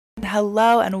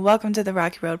Hello and welcome to the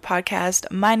Rocky Road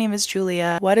podcast. My name is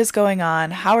Julia. What is going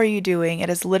on? How are you doing? It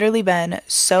has literally been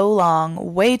so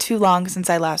long, way too long since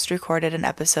I last recorded an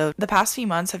episode. The past few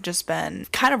months have just been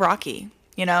kind of rocky.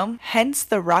 Hence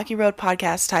the Rocky Road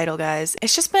podcast title, guys.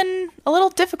 It's just been a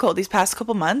little difficult these past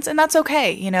couple months, and that's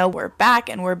okay. We're back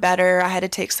and we're better. I had to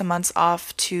take some months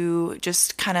off to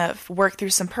just kind of work through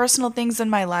some personal things in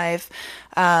my life,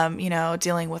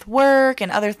 dealing with work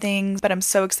and other things, but I'm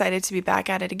so excited to be back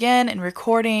at it again and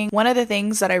recording. One of the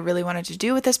things that I really wanted to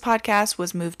do with this podcast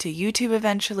was move to YouTube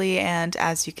eventually, and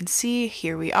as you can see,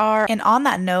 here we are. And on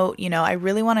that note, I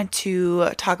really wanted to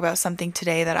talk about something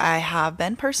today that I have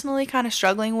been personally kind of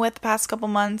struggling with the past couple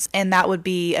months, and that would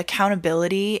be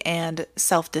accountability and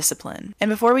self-discipline. And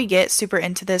before we get super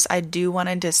into this, I do want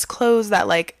to disclose that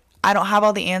I don't have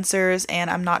all the answers, and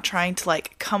I'm not trying to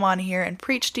come on here and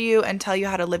preach to you and tell you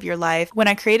how to live your life. When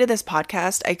I created this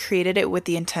podcast, I created it with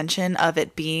the intention of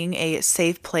it being a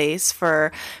safe place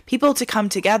for people to come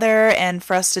together and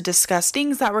for us to discuss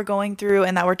things that we're going through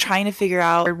and that we're trying to figure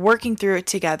out. We're working through it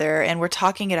together and we're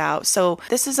talking it out. So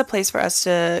this is a place for us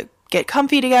to get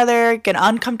comfy together, get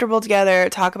uncomfortable together,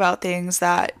 talk about things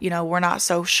that, we're not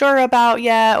so sure about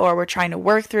yet or we're trying to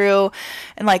work through.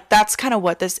 And that's kind of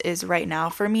what this is right now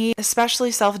for me,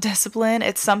 especially self-discipline.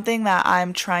 It's something that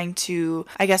I'm trying to,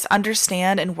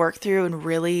 understand and work through and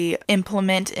really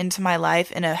implement into my life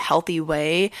in a healthy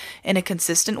way, in a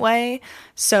consistent way.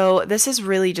 So this is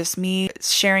really just me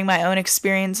sharing my own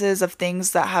experiences of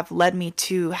things that have led me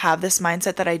to have this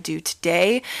mindset that I do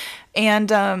today. And,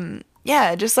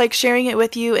 just sharing it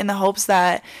with you in the hopes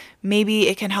that maybe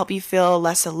it can help you feel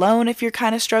less alone if you're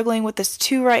kind of struggling with this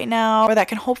too right now, or that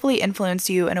can hopefully influence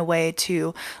you in a way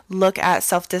to look at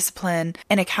self-discipline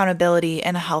and accountability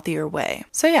in a healthier way.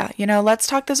 So let's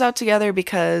talk this out together,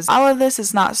 because all of this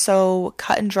is not so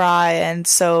cut and dry and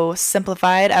so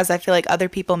simplified as I feel like other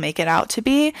people make it out to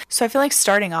be. So I feel like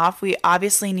starting off, we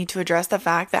obviously need to address the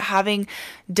fact that having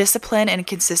discipline and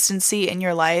consistency in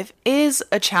your life is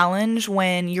a challenge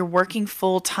when you're working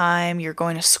full-time, you're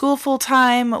going to school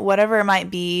full-time, whatever it might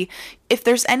be. If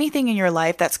there's anything in your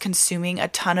life that's consuming a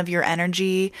ton of your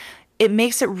energy, it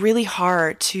makes it really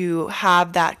hard to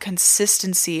have that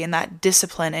consistency and that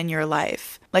discipline in your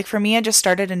life. For me, I just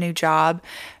started a new job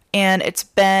and it's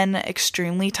been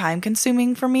extremely time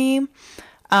consuming for me.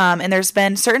 And there's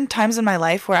been certain times in my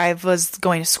life where I was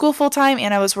going to school full time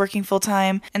and I was working full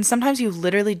time. And sometimes you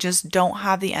literally just don't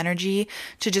have the energy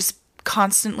to just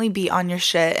constantly be on your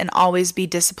shit and always be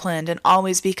disciplined and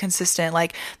always be consistent.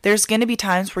 There's going to be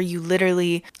times where you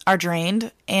literally are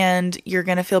drained and you're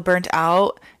going to feel burnt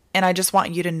out. And I just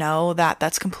want you to know that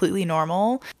that's completely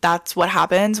normal. That's what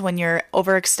happens when you're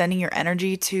overextending your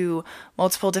energy to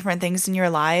multiple different things in your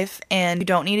life. And you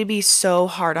don't need to be so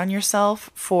hard on yourself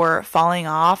for falling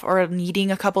off or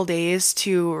needing a couple days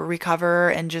to recover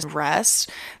and just rest.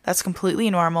 That's completely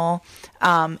normal.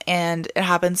 And it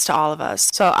happens to all of us.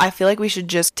 So I feel like we should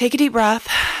just take a deep breath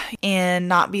and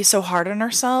not be so hard on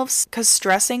ourselves, because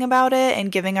stressing about it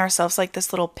and giving ourselves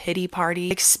this little pity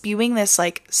party, spewing this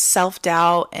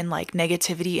self-doubt and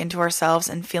negativity into ourselves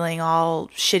and feeling all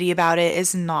shitty about it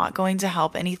is not going to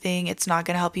help anything. It's not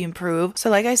going to help you improve.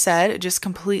 So like I said, just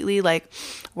completely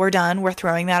we're done. We're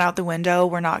throwing that out the window.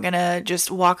 We're not going to just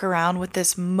walk around with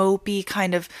this mopey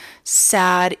kind of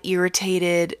sad,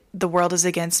 irritated, the world is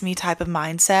against me type of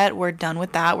mindset. We're done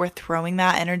with that. We're throwing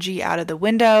that energy out of the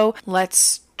window.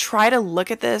 Let's try to look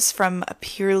at this from a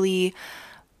purely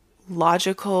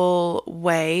logical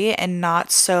way and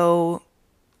not so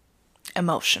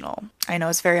emotional. I know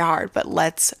it's very hard, but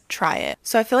let's try it.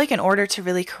 So I feel like in order to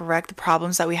really correct the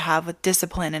problems that we have with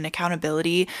discipline and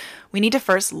accountability, we need to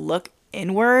first look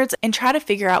inwards and try to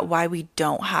figure out why we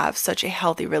don't have such a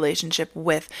healthy relationship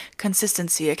with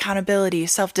consistency, accountability,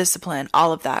 self-discipline,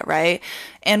 all of that, right?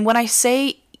 And when I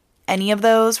say any of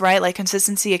those, right,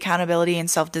 consistency, accountability, and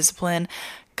self-discipline,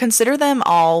 consider them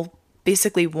all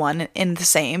basically one and the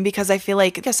same, because I feel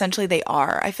like essentially they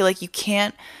are. I feel like you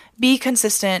can't be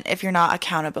consistent if you're not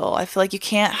accountable. I feel like you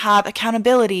can't have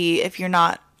accountability if you're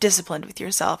not disciplined with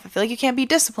yourself. I feel like you can't be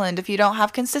disciplined if you don't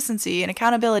have consistency and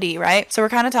accountability, right? So we're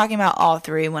kind of talking about all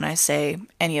three when I say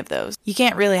any of those. You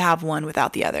can't really have one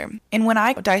without the other. And when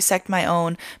I dissect my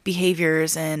own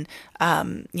behaviors and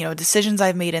decisions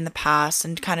I've made in the past,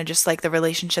 and kind of just the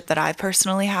relationship that I've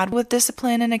personally had with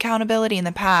discipline and accountability in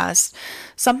the past,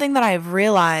 something that I've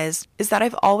realized is that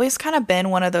I've always kind of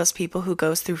been one of those people who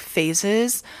goes through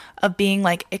phases of being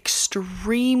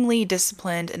extremely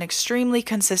disciplined and extremely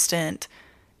consistent.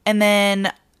 And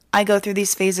then I go through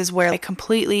these phases where I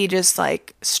completely just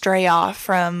like stray off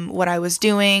from what I was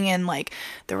doing and like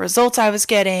the results I was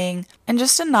getting. And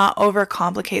just to not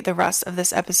overcomplicate the rest of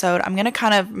this episode, I'm going to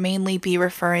kind of mainly be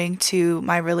referring to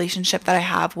my relationship that I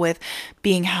have with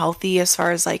being healthy, as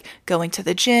far as like going to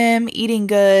the gym, eating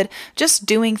good, just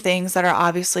doing things that are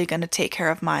obviously going to take care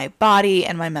of my body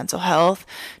and my mental health,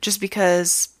 just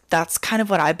because that's kind of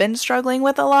what I've been struggling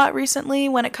with a lot recently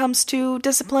when it comes to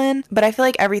discipline. But I feel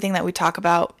like everything that we talk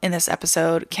about in this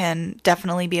episode can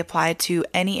definitely be applied to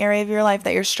any area of your life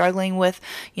that you're struggling with,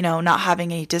 not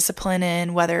having any discipline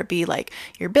in, whether it be like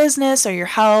your business or your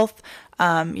health,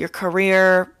 your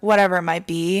career, whatever it might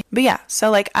be. But yeah, so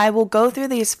like I will go through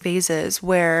these phases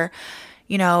where,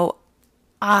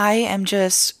 I am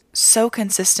just so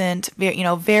consistent,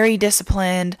 very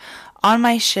disciplined, on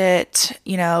my shit,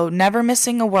 never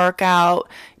missing a workout,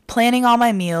 planning all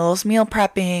my meals, meal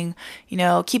prepping,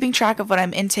 keeping track of what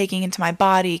I'm intaking into my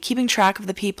body, keeping track of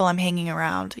the people I'm hanging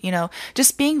around,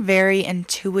 just being very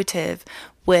intuitive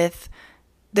with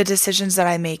the decisions that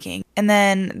I'm making. And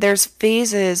then there's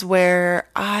phases where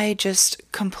I just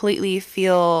completely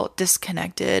feel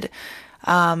disconnected,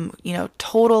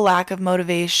 total lack of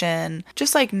motivation,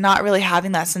 just like not really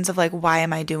having that sense of like, why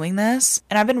am I doing this?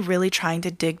 And I've been really trying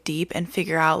to dig deep and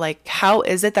figure out like, how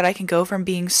is it that I can go from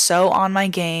being so on my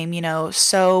game,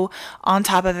 so on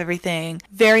top of everything,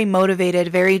 very motivated,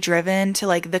 very driven, to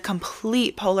like the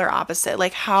complete polar opposite.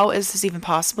 Like, how is this even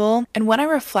possible? And when I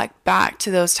reflect back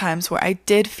to those times where I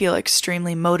did feel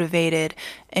extremely motivated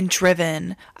and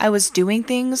driven, I was doing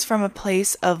things from a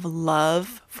place of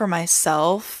love for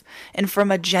myself and from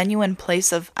a genuine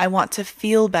place of I want to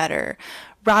feel better,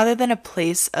 rather than a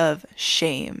place of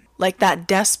shame, like that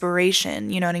desperation,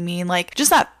 you know what I mean? Like just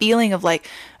that feeling of like,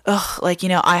 ugh, like,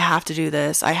 I have to do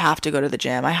this, I have to go to the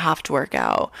gym, I have to work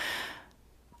out.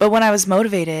 But when I was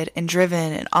motivated and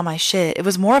driven and on my shit, it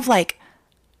was more of like,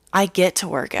 I get to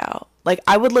work out. Like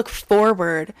I would look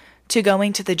forward to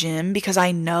going to the gym because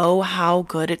I know how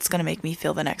good it's going to make me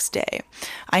feel the next day.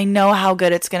 I know how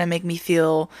good it's going to make me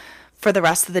feel for the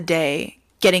rest of the day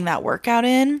getting that workout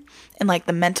in, and like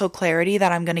the mental clarity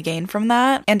that I'm going to gain from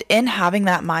that. And in having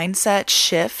that mindset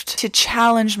shift to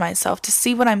challenge myself to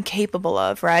see what I'm capable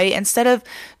of, right? Instead of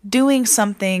doing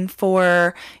something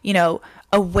for,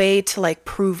 a way to like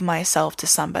prove myself to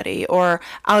somebody, or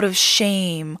out of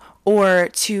shame, or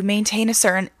to maintain a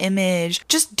certain image,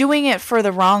 just doing it for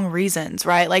the wrong reasons,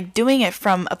 right? Like doing it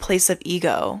from a place of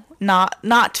ego,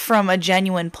 not from a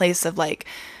genuine place of like,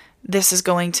 this is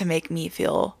going to make me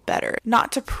feel better.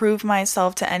 Not to prove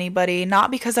myself to anybody,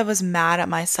 not because I was mad at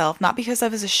myself, not because I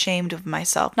was ashamed of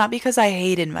myself, not because I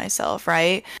hated myself,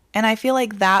 right? And I feel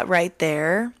like that right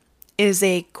there is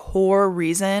a core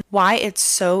reason why it's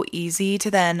so easy to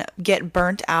then get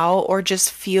burnt out or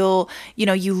just feel,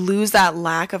 you lose that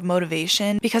lack of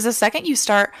motivation, because the second you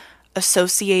start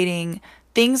associating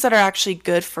things that are actually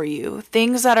good for you,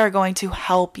 things that are going to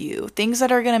help you, things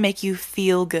that are going to make you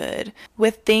feel good,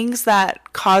 with things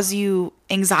that cause you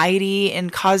anxiety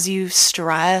and cause you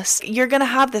stress, you're going to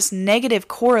have this negative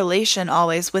correlation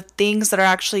always with things that are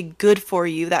actually good for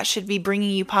you, that should be bringing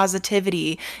you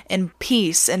positivity and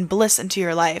peace and bliss into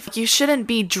your life. You shouldn't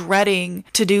be dreading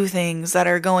to do things that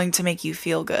are going to make you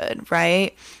feel good,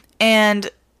 right? And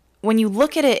when you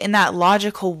look at it in that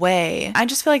logical way, I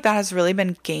just feel like that has really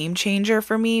been game changer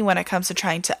for me when it comes to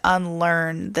trying to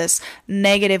unlearn this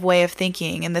negative way of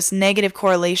thinking and this negative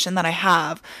correlation that I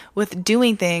have with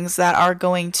doing things that are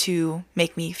going to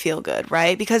make me feel good,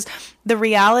 right? Because the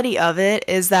reality of it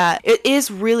is that it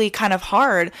is really kind of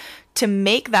hard to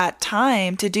make that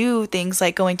time to do things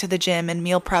like going to the gym and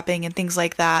meal prepping and things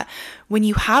like that when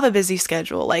you have a busy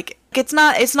schedule. Like it's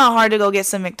not hard to go get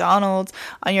some McDonald's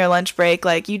on your lunch break.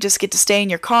 Like you just get to stay in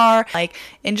your car,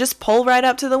 and just pull right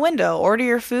up to the window, order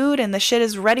your food, and the shit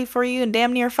is ready for you in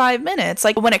damn near 5 minutes.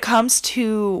 Like when it comes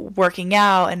to working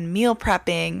out and meal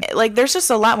prepping, like there's just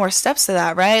a lot more steps to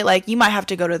that, right? Like you might have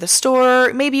to go to the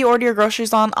store, maybe you order your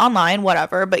groceries online,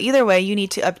 whatever. But either way, you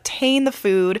need to obtain the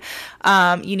food.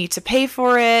 You need to pay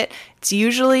for it. It's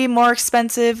usually more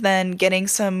expensive than getting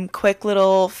some quick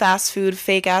little fast food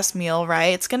fake ass meal, right?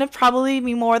 It's going to probably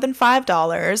be more than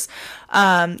 $5.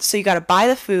 So you got to buy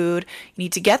the food. You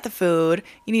need to get the food.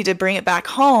 You need to bring it back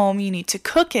home. You need to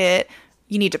cook it.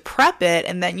 You need to prep it,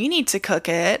 and then you need to cook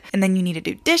it, and then you need to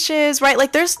do dishes, right?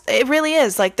 Like it really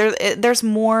is like there's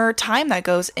more time that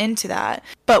goes into that.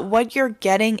 But what you're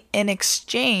getting in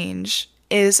exchange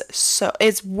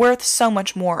it's worth so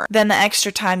much more than the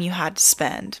extra time you had to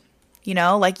spend.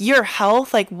 Like your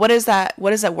health, like what is that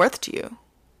worth to you?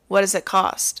 What does it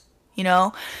cost?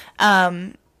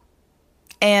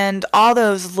 And all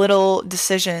those little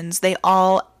decisions, they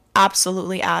all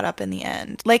absolutely add up in the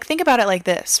end. Like, think about it like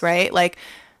this, right? Like,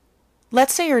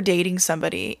 let's say you're dating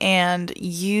somebody and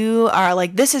you are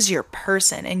like, this is your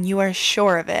person and you are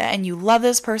sure of it and you love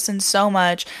this person so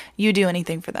much, you do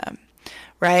anything for them,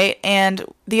 right? And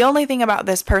the only thing about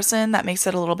this person that makes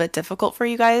it a little bit difficult for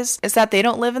you guys is that they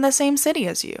don't live in the same city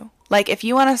as you. Like, if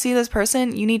you want to see this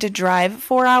person, you need to drive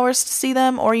 4 hours to see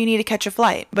them, or you need to catch a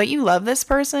flight. But you love this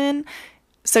person,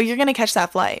 so you're going to catch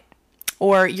that flight,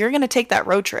 or you're going to take that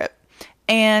road trip.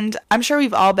 And I'm sure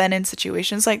we've all been in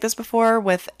situations like this before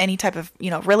with any type of,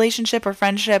 relationship or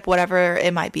friendship, whatever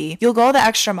it might be. You'll go the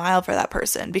extra mile for that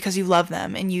person because you love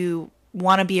them and you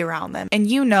want to be around them. And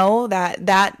you know that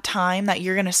that time that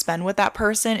you're going to spend with that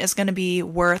person is going to be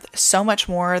worth so much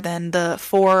more than the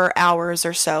 4 hours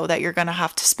or so that you're going to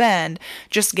have to spend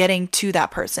just getting to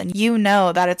that person. You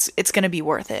know that it's going to be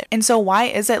worth it. And so why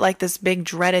is it like this big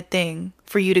dreaded thing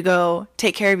for you to go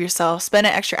take care of yourself, spend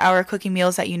an extra hour cooking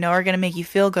meals that you know are going to make you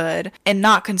feel good, and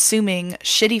not consuming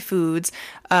shitty foods,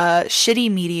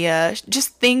 shitty media,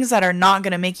 just things that are not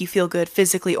going to make you feel good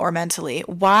physically or mentally?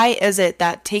 Why is it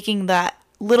that taking that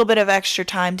little bit of extra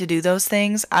time to do those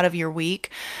things out of your week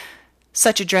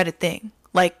such a dreaded thing?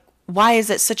 Like, why is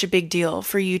it such a big deal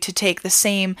for you to take the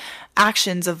same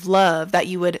actions of love that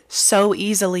you would so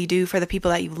easily do for the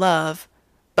people that you love,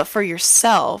 but for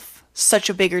yourself such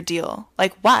a bigger deal?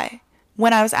 Like, why?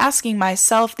 When I was asking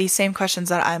myself these same questions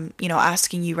that I'm,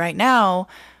 asking you right now,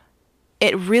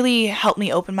 it really helped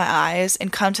me open my eyes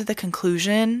and come to the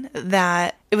conclusion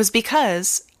that it was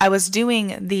because I was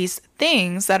doing these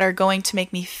things that are going to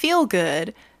make me feel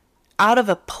good out of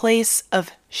a place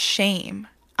of shame,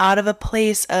 out of a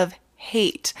place of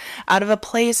hate, out of a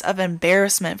place of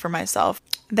embarrassment for myself.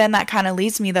 Then that kind of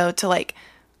leads me though to like,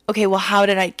 okay, well, how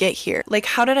did I get here? Like,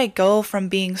 how did I go from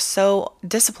being so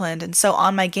disciplined and so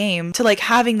on my game to like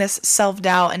having this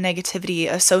self-doubt and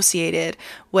negativity associated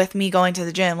with me going to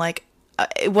the gym? Like,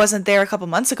 it wasn't there a couple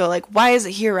months ago. Like, why is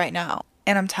it here right now?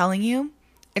 And I'm telling you,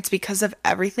 it's because of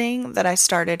everything that I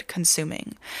started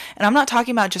consuming. And I'm not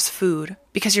talking about just food,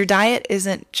 because your diet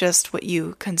isn't just what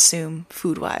you consume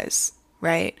food-wise,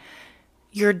 right?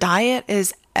 Your diet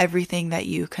is everything that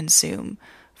you consume.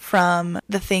 From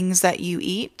the things that you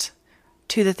eat,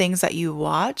 to the things that you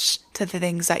watch, to the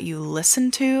things that you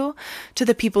listen to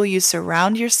the people you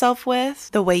surround yourself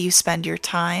with, the way you spend your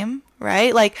time,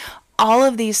 right? Like, all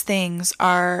of these things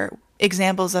are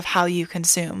examples of how you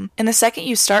consume. And the second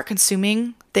you start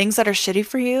consuming things that are shitty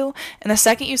for you, and the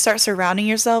second you start surrounding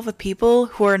yourself with people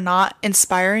who are not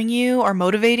inspiring you or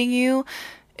motivating you,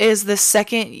 is the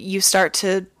second you start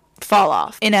to fall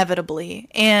off, inevitably.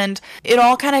 And it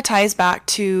all kind of ties back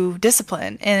to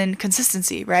discipline and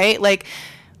consistency, right? Like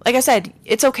I said,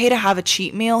 it's okay to have a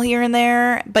cheat meal here and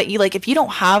there, but if you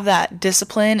don't have that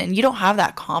discipline and you don't have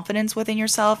that confidence within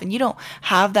yourself and you don't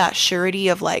have that surety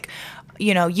of like,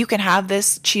 you can have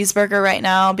this cheeseburger right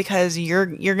now because you're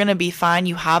going to be fine.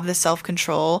 You have the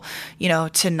self-control,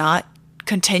 to not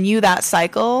continue that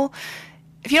cycle.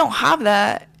 If you don't have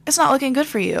that, it's not looking good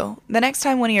for you. The next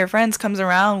time one of your friends comes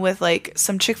around with like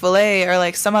some Chick-fil-A or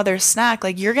like some other snack,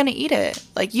 like you're going to eat it.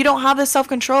 Like, you don't have the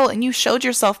self-control, and you showed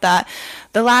yourself that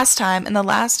the last time and the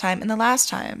last time and the last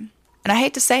time. And I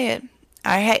hate to say it.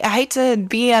 I hate to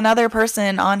be another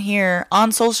person on here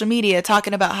on social media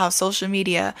talking about how social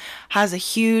media has a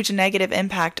huge negative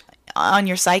impact on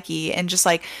your psyche and just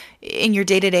like in your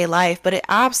day-to-day life, but it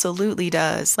absolutely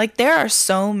does. Like, there are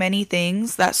so many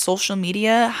things that social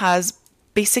media has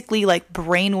basically like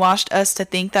brainwashed us to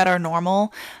think that are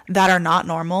normal that are not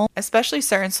normal, especially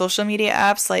certain social media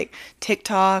apps like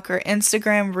TikTok or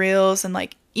Instagram Reels and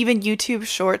like even YouTube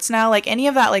Shorts now. Like, any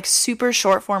of that like super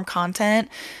short form content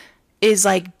is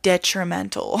like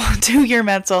detrimental to your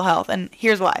mental health. And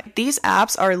here's why. These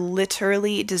apps are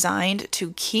literally designed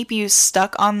to keep you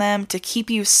stuck on them, to keep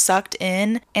you sucked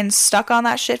in and stuck on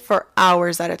that shit for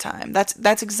hours at a time.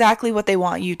 That's exactly what they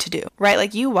want you to do, right?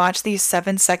 Like, you watch these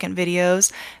 7-second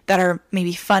videos that are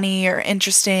maybe funny or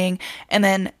interesting, and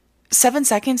then 7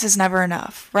 seconds is never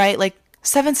enough, right? Like,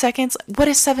 7 seconds, what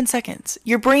is 7 seconds?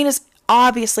 Your brain is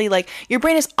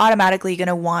automatically going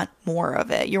to want more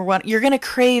of it. You're going to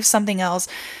crave something else,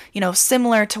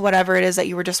 similar to whatever it is that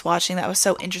you were just watching that was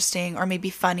so interesting or maybe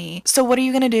funny. So what are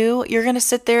you going to do? You're going to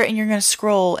sit there and you're going to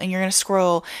scroll and you're going to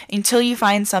scroll until you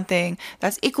find something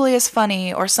that's equally as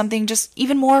funny or something just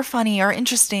even more funny or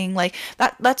interesting. Like,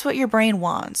 that's what your brain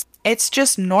wants. It's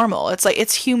just normal. It's like,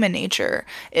 it's human nature.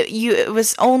 It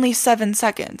was only 7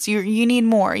 seconds. You need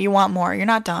more. You want more. You're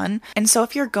not done. And so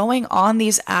if you're going on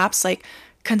these apps, like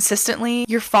consistently,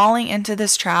 you're falling into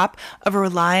this trap of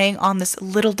relying on this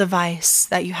little device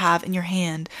that you have in your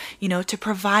hand, to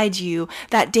provide you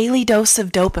that daily dose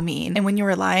of dopamine. And when you're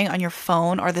relying on your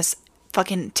phone or this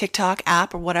fucking TikTok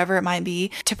app or whatever it might be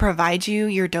to provide you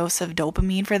your dose of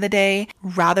dopamine for the day,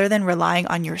 rather than relying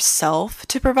on yourself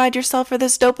to provide yourself for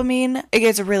this dopamine, it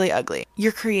gets really ugly.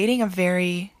 You're creating a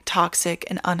very toxic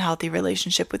and unhealthy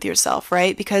relationship with yourself,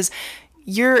 right? Because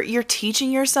you're teaching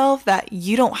yourself that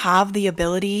you don't have the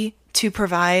ability to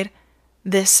provide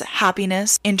this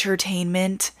happiness,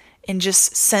 entertainment, and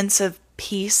just sense of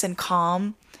peace and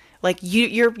calm. Like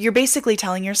you're basically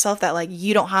telling yourself that like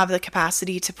you don't have the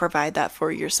capacity to provide that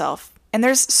for yourself. And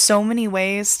there's so many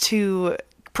ways to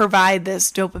provide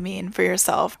this dopamine for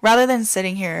yourself rather than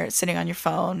sitting on your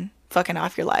phone fucking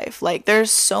off your life. Like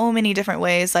there's so many different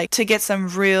ways like to get some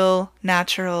real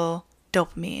natural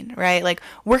dopamine, right? Like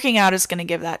working out is going to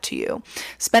give that to you.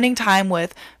 Spending time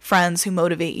with friends who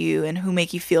motivate you and who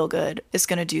make you feel good is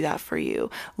going to do that for you.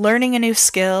 Learning a new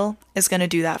skill is going to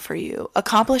do that for you.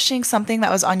 Accomplishing something that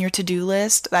was on your to-do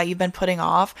list that you've been putting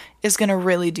off is going to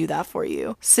really do that for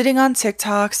you. Sitting on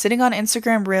TikTok, sitting on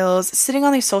Instagram Reels, sitting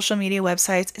on these social media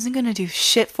websites isn't going to do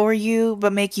shit for you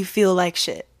but make you feel like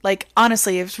shit. Like,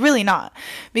 honestly, it's really not.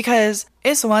 Because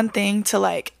it's one thing to,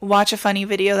 like, watch a funny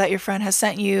video that your friend has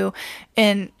sent you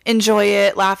and enjoy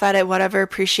it, laugh at it, whatever,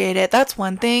 appreciate it. That's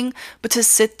one thing. But to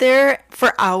sit there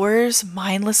for hours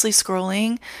mindlessly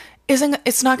scrolling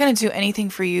it's not going to do anything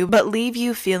for you but leave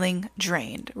you feeling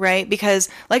drained, right? Because,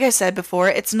 like I said before,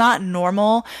 it's not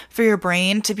normal for your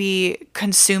brain to be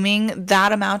consuming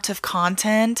that amount of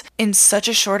content in such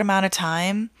a short amount of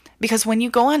time. Because when you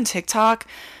go on TikTok,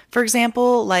 for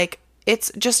example, like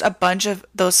it's just a bunch of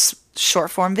those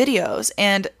short form videos.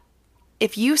 And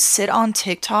if you sit on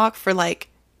TikTok for like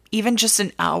even just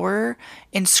an hour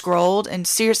and scrolled and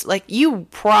seriously, like you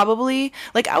probably,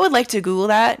 like I would like to Google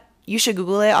that. You should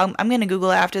Google it. I'm going to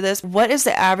Google it after this. What is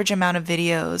the average amount of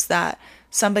videos that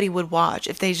somebody would watch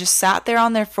if they just sat there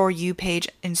on their For You page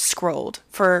and scrolled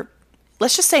for,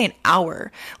 let's just say, an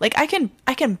hour? Like I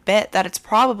can bet that it's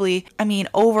probably,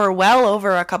 well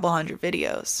over a couple hundred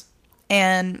videos.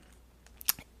 And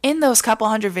in those couple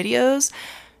hundred videos,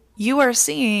 you are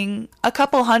seeing a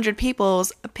couple hundred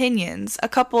people's opinions, a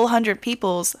couple hundred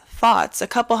people's thoughts, a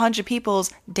couple hundred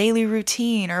people's daily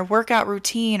routine or workout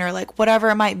routine or like whatever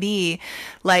it might be,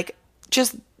 like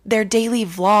just their daily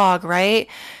vlog, right?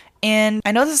 And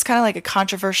I know this is kind of like a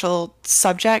controversial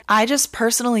subject. I just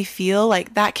personally feel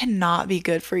like that cannot be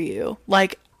good for you.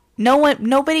 Like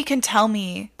nobody can tell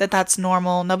me that that's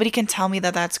normal. Nobody can tell me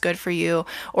that that's good for you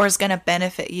or is going to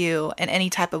benefit you in any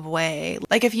type of way.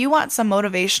 Like if you want some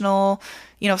motivational,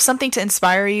 something to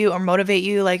inspire you or motivate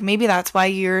you, like maybe that's why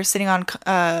you're sitting on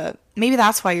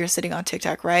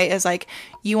TikTok, right? Is like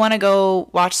you want to go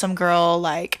watch some girl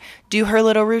like do her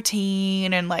little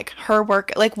routine and like her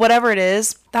work, like whatever it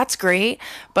is. That's great.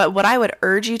 But what I would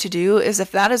urge you to do is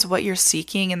if that is what you're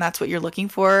seeking and that's what you're looking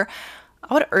for,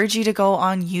 I would urge you to go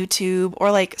on YouTube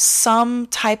or like some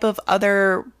type of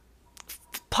other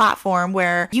platform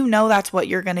where that's what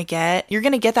you're going to get. You're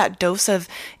going to get that dose of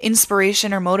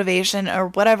inspiration or motivation or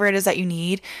whatever it is that you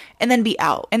need and then be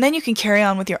out. And then you can carry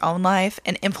on with your own life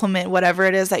and implement whatever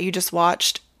it is that you just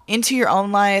watched into your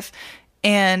own life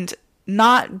and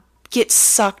not get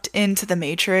sucked into the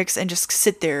matrix and just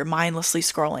sit there mindlessly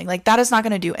scrolling. Like that is not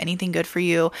going to do anything good for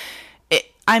you.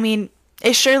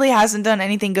 It surely hasn't done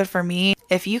anything good for me.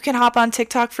 If you can hop on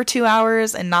TikTok for 2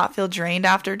 hours and not feel drained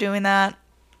after doing that,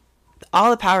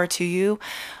 all the power to you.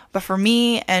 But for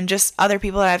me and just other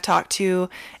people that I've talked to,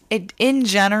 it in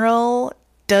general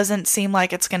doesn't seem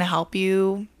like it's going to help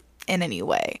you in any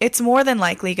way. It's more than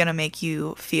likely going to make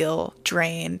you feel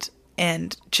drained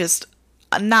and just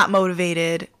not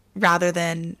motivated rather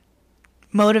than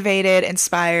motivated,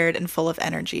 inspired, and full of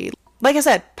energy. Like I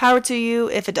said, power to you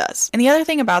if it does. And the other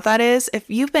thing about that is if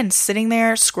you've been sitting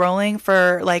there scrolling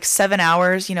for like 7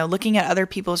 hours, looking at other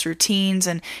people's routines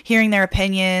and hearing their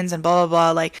opinions and blah,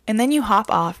 blah, blah, and then you hop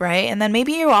off, right? And then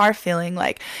maybe you are feeling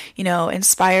like,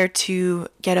 inspired to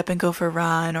get up and go for a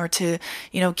run or to,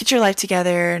 get your life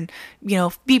together and,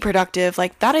 be productive.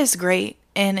 Like that is great.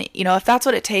 And, if that's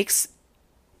what it takes,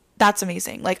 that's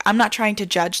amazing. Like I'm not trying to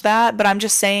judge that, but I'm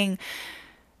just saying,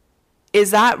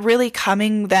 is that really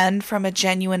coming then from a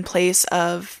genuine place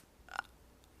of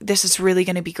this is really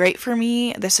going to be great for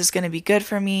me, this is going to be good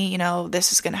for me,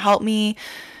 this is going to help me?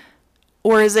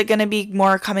 Or is it going to be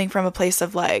more coming from a place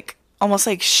of like almost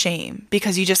like shame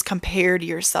because you just compared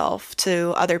yourself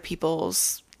to other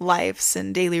people's lives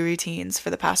and daily routines for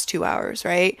the past 2 hours,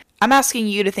 right? I'm asking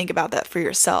you to think about that for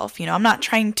yourself. I'm not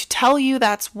trying to tell you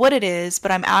that's what it is,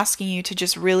 but I'm asking you to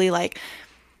just really like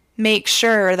make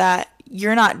sure that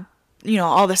you're not,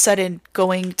 all of a sudden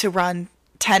going to run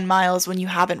 10 miles when you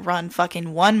haven't run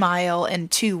fucking 1 mile in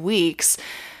 2 weeks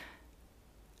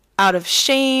out of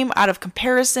shame, out of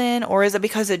comparison, or is it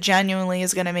because it genuinely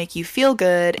is going to make you feel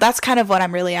good? That's kind of what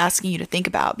I'm really asking you to think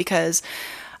about, because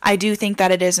I do think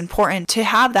that it is important to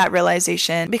have that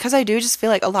realization, because I do just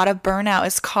feel like a lot of burnout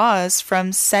is caused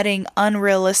from setting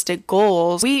unrealistic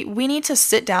goals. We need to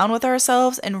sit down with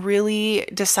ourselves and really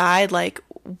decide like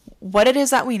what it is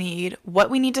that we need,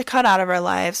 what we need to cut out of our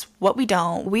lives, what we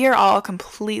don't. We are all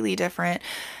completely different.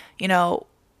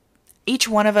 Each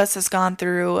one of us has gone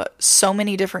through so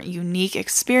many different unique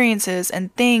experiences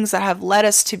and things that have led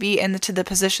us to be into the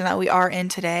position that we are in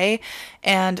today.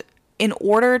 And in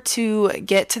order to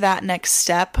get to that next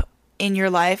step in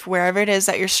your life, wherever it is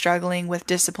that you're struggling with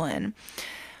discipline,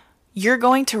 you're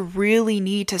going to really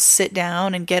need to sit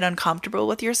down and get uncomfortable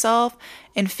with yourself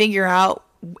and figure out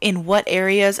in what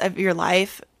areas of your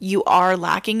life you are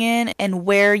lacking in and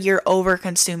where you're over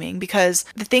consuming. Because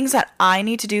the things that I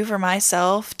need to do for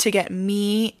myself to get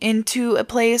me into a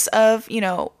place of,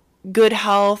 good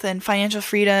health and financial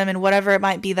freedom and whatever it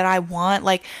might be that I want,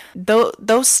 like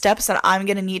those steps that I'm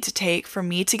going to need to take for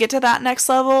me to get to that next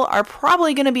level are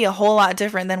probably going to be a whole lot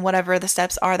different than whatever the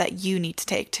steps are that you need to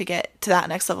take to get to that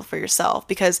next level for yourself,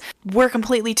 because we're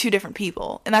completely two different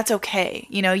people, and that's okay.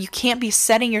 You can't be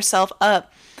setting yourself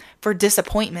up for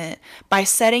disappointment by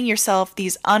setting yourself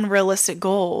these unrealistic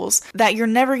goals that you're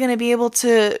never going to be able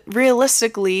to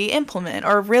realistically implement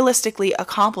or realistically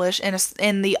accomplish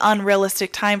in the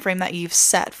unrealistic time frame that you've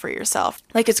set for yourself.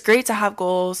 Like, it's great to have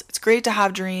goals, it's great to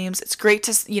have dreams, it's great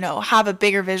to, have a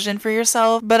bigger vision for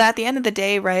yourself, but at the end of the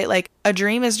day, right, like a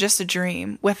dream is just a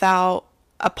dream without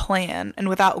a plan and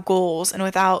without goals and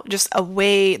without just a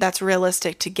way that's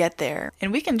realistic to get there.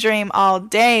 And we can dream all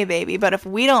day, baby, but if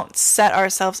we don't set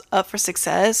ourselves up for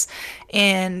success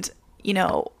and,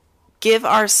 give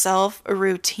ourselves a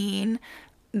routine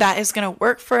that is going to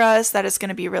work for us, that is going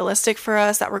to be realistic for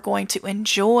us, that we're going to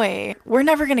enjoy, we're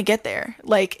never going to get there.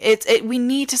 Like, we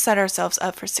need to set ourselves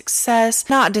up for success,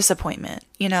 not disappointment,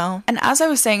 And as I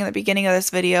was saying in the beginning of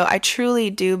this video, I truly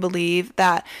do believe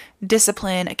that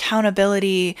discipline,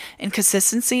 accountability, and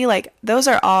consistency, like, those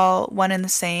are all one and the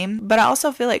same. But I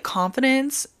also feel like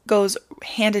confidence goes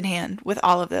hand in hand with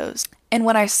all of those. And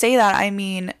when I say that, I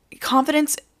mean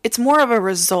confidence, it's more of a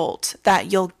result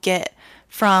that you'll get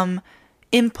from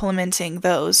implementing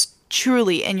those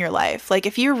truly in your life. Like,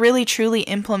 if you're really truly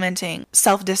implementing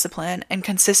self-discipline and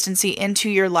consistency into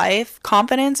your life,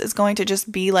 confidence is going to just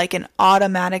be like an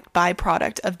automatic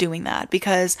byproduct of doing that.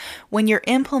 Because when you're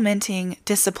implementing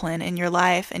discipline in your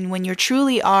life and when you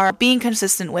truly are being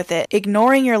consistent with it,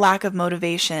 ignoring your lack of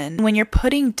motivation, when you're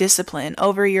putting discipline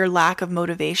over your lack of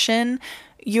motivation,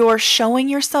 you're showing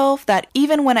yourself that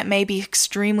even when it may be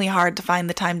extremely hard to find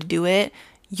the time to do it,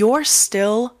 you're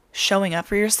still showing up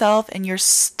for yourself and you're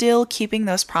still keeping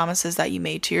those promises that you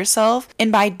made to yourself. And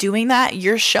by doing that,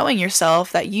 you're showing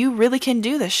yourself that you really can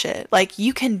do this shit. Like,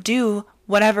 you can do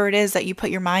whatever it is that you put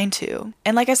your mind to.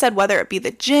 And like I said, whether it be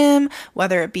the gym,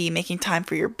 whether it be making time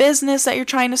for your business that you're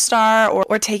trying to start,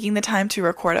 or taking the time to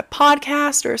record a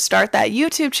podcast or start that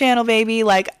YouTube channel, baby,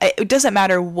 like, it doesn't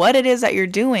matter what it is that you're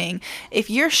doing. If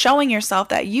you're showing yourself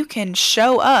that you can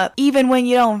show up even when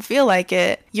you don't feel like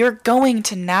it, you're going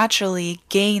to naturally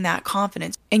gain that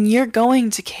confidence, and you're going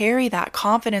to carry that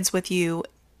confidence with you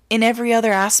in every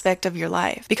other aspect of your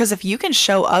life. Because if you can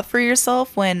show up for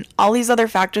yourself when all these other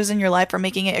factors in your life are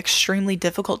making it extremely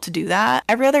difficult to do that,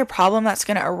 every other problem that's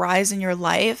going to arise in your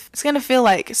life, it's going to feel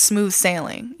like smooth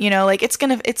sailing. Like, it's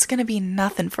going to be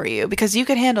nothing for you, because you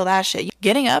could handle that shit.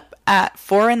 Getting up at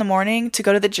 4 a.m. to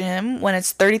go to the gym when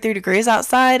it's 33 degrees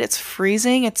outside, it's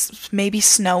freezing, it's maybe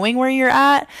snowing where you're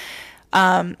at,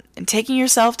 and taking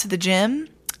yourself to the gym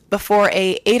before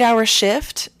a 8-hour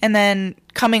shift, and then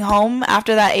coming home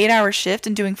after that 8-hour shift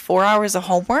and doing 4 hours of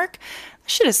homework, that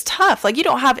shit is tough. Like, you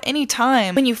don't have any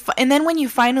time. And then when you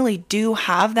finally do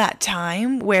have that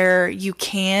time where you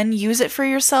can use it for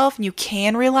yourself and you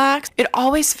can relax, it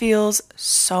always feels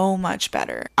so much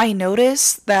better. I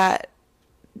notice that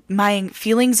my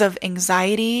feelings of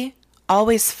anxiety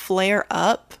always flare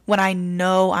up when I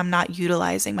know I'm not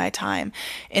utilizing my time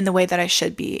in the way that I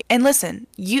should be. And listen,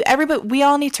 we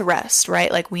all need to rest, right?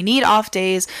 Like, we need off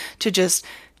days to just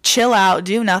chill out,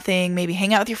 do nothing, maybe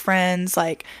hang out with your friends,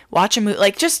 like watch a movie,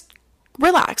 like just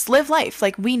relax, live life.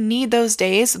 Like, we need those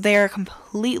days. They are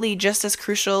completely just as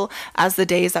crucial as the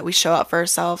days that we show up for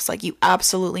ourselves. Like, you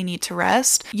absolutely need to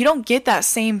rest. You don't get that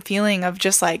same feeling of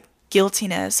just like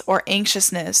guiltiness or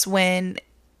anxiousness when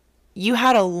you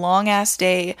had a long ass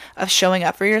day of showing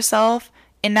up for yourself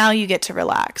and now you get to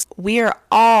relax. We are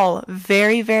all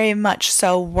very, very much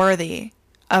so worthy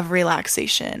of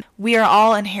relaxation. We are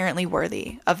all inherently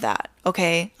worthy of that,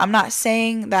 okay? I'm not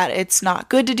saying that it's not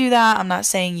good to do that. I'm not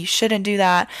saying you shouldn't do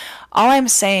that. All I'm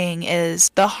saying is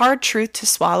the hard truth to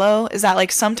swallow is that,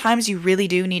 like, sometimes you really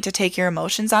do need to take your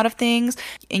emotions out of things,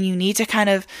 and you need to kind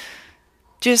of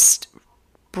just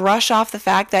brush off the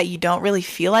fact that you don't really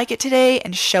feel like it today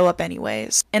and show up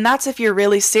anyways. And that's if you're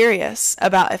really serious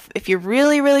about, if you're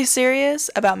really, really serious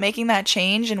about making that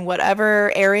change in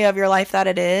whatever area of your life that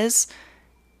it is,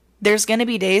 there's going to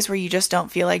be days where you just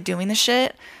don't feel like doing the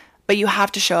shit, but you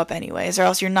have to show up anyways, or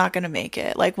else you're not going to make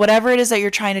it. Like, whatever it is that you're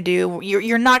trying to do,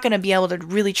 you're not going to be able to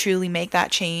really truly make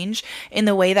that change in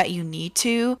the way that you need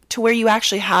to where you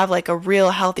actually have like a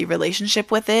real healthy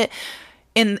relationship with it,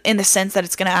 in the sense that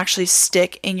it's going to actually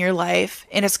stick in your life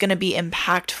and it's going to be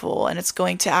impactful and it's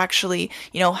going to actually,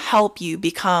 help you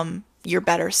become your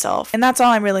better self. And that's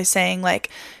all I'm really saying. Like,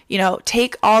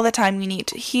 take all the time you need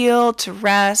to heal, to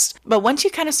rest. But once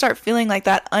you kind of start feeling like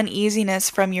that uneasiness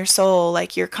from your soul,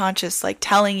 like your conscious, like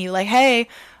telling you like, hey,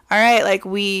 all right, like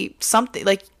we got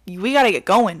to get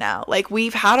going now. Like,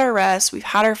 we've had our rest, we've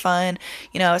had our fun,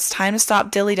 it's time to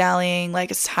stop dilly-dallying.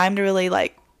 Like, it's time to really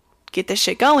like get this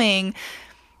shit going.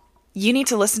 You need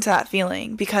to listen to that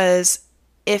feeling, because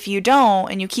if you don't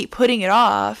and you keep putting it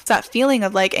off, that feeling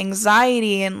of like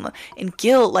anxiety and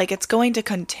guilt, like it's going to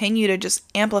continue to just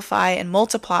amplify and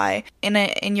multiply,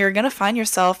 and you're going to find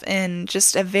yourself in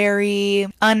just a very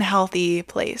unhealthy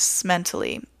place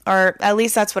mentally. Or at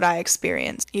least that's what I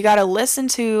experienced. You got to listen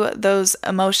to those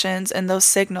emotions and those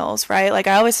signals, right? Like,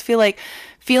 I always feel like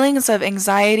feelings of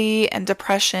anxiety and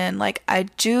depression, like I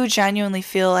do genuinely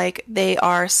feel like they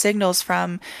are signals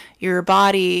from your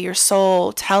body, your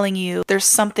soul, telling you there's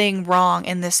something wrong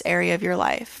in this area of your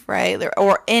life, right?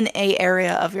 Or in a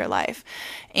area of your life.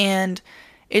 And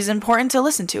it's important to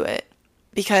listen to it,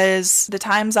 because the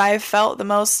times I've felt the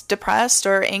most depressed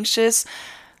or anxious,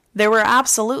 there were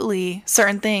absolutely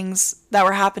certain things that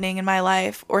were happening in my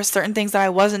life, or certain things that I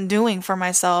wasn't doing for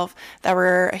myself, that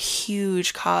were a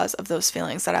huge cause of those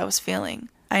feelings that I was feeling.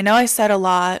 I know I said a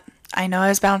lot. I know I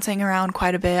was bouncing around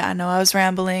quite a bit. I know I was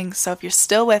rambling. So if you're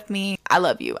still with me, I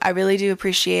love you. I really do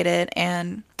appreciate it.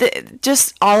 And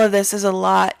just all of this is a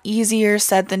lot easier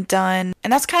said than done.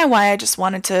 And that's kind of why I just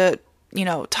wanted to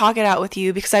talk it out with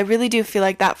you, because I really do feel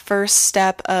like that first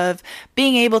step of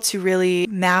being able to really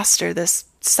master this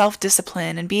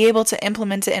self-discipline and be able to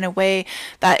implement it in a way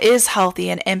that is healthy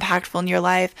and impactful in your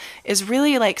life is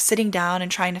really like sitting down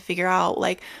and trying to figure out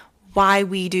like why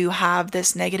we do have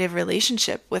this negative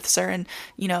relationship with certain,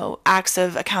 acts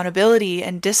of accountability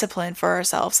and discipline for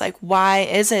ourselves. Like, why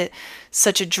is it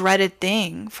such a dreaded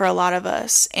thing for a lot of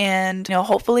us? And,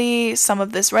 hopefully some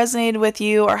of this resonated with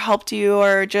you or helped you,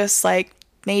 or just like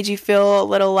made you feel a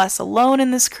little less alone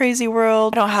in this crazy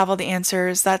world. I don't have all the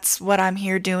answers. That's what I'm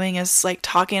here doing, is like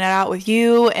talking it out with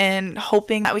you and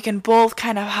hoping that we can both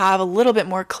kind of have a little bit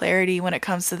more clarity when it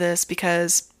comes to this,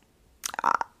 because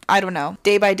I don't know,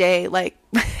 day by day, like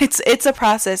it's a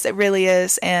process. It really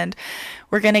is. And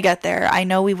we're going to get there. I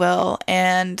know we will.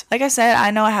 And like I said,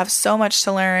 I know I have so much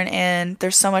to learn, and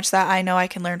there's so much that I know I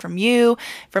can learn from you,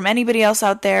 from anybody else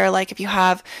out there. Like, if you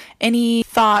have any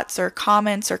thoughts or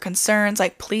comments or concerns,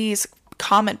 like, please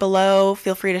comment below.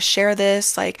 Feel free to share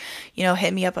this, like,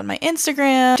 hit me up on my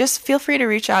Instagram. Just feel free to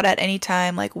reach out at any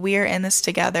time. Like, we're in this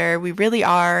together. We really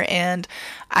are. And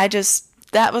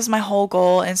that was my whole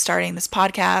goal in starting this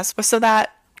podcast, was so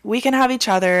that we can have each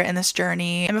other in this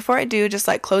journey. And before I do just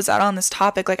like close out on this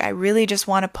topic, like I really just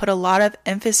want to put a lot of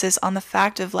emphasis on the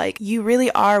fact of like, you really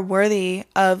are worthy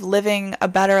of living a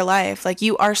better life. Like,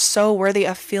 you are so worthy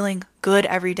of feeling good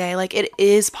every day. Like, it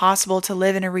is possible to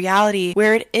live in a reality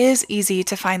where it is easy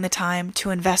to find the time to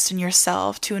invest in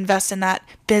yourself, to invest in that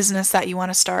business that you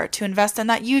want to start, to invest in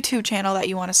that YouTube channel that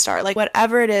you want to start. Like,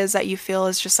 whatever it is that you feel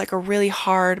is just like a really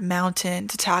hard mountain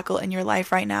to tackle in your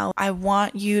life right now, I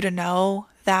want you to know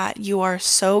that you are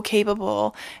so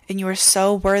capable and you are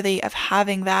so worthy of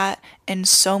having that and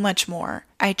so much more.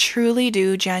 I truly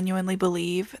do genuinely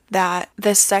believe that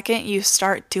the second you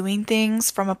start doing things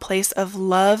from a place of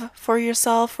love for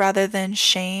yourself rather than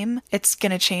shame, it's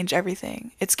going to change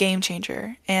everything. It's game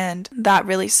changer. And that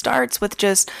really starts with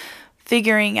just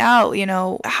figuring out,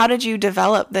 how did you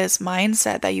develop this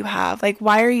mindset that you have? Like,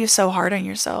 why are you so hard on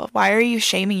yourself? Why are you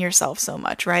shaming yourself so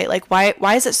much, right? Like,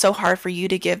 why is it so hard for you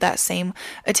to give that same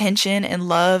attention and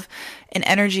love and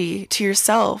energy to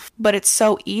yourself, but it's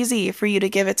so easy for you to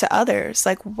give it to others?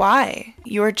 Like, why?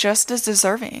 You're just as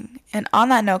deserving. And on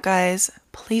that note, guys,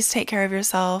 please take care of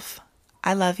yourself.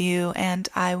 I love you, and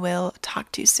I will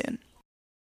talk to you soon.